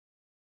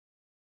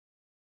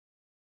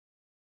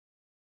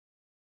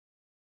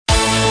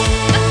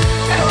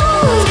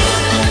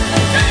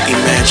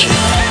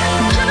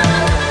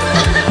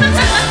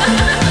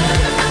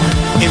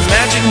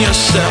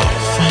yourself.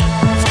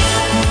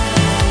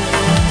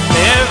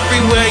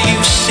 Everywhere you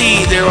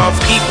see, there are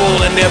people,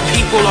 and their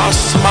people are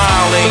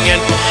smiling,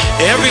 and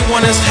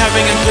everyone is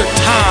having a good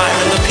time,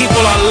 and the people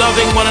are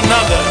loving one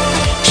another,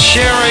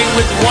 sharing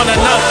with one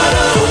another.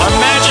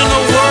 Imagine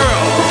a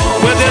world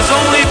where there's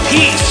only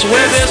peace,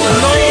 where there's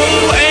no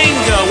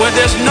anger, where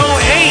there's no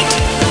hate,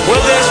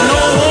 where there's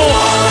no war.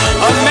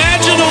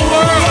 Imagine a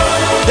world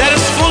that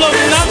is full of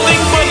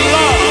nothing but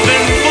love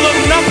and full of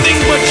nothing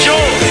but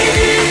joy.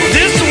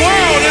 This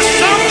world is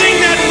something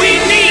that we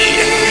need.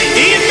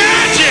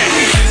 Imagine.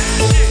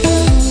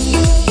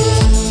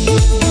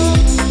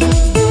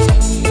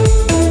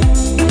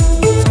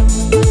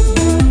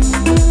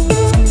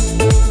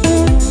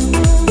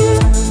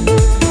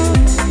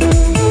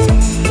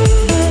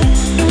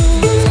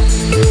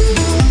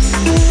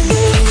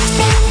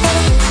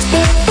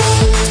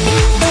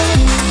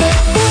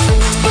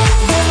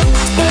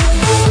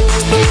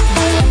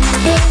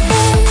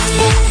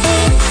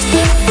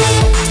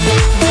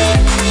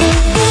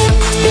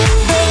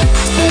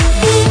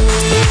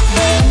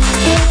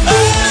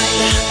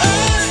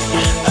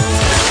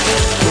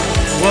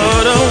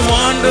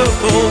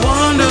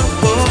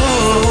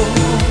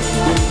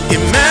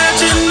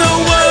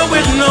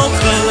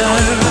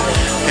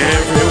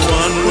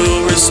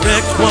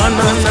 One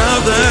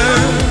another.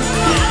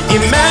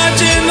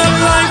 Imagine a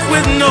life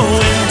with no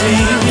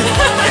ending.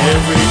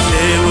 Every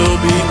day will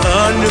be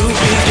a new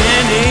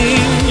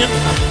beginning.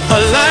 A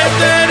life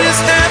that is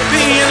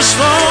happy and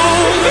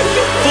strong,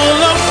 full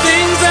of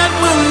things that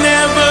will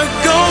never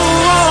go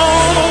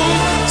wrong.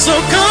 So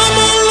come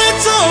on,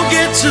 let's all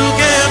get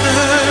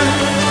together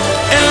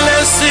and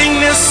let's sing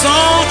this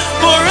song.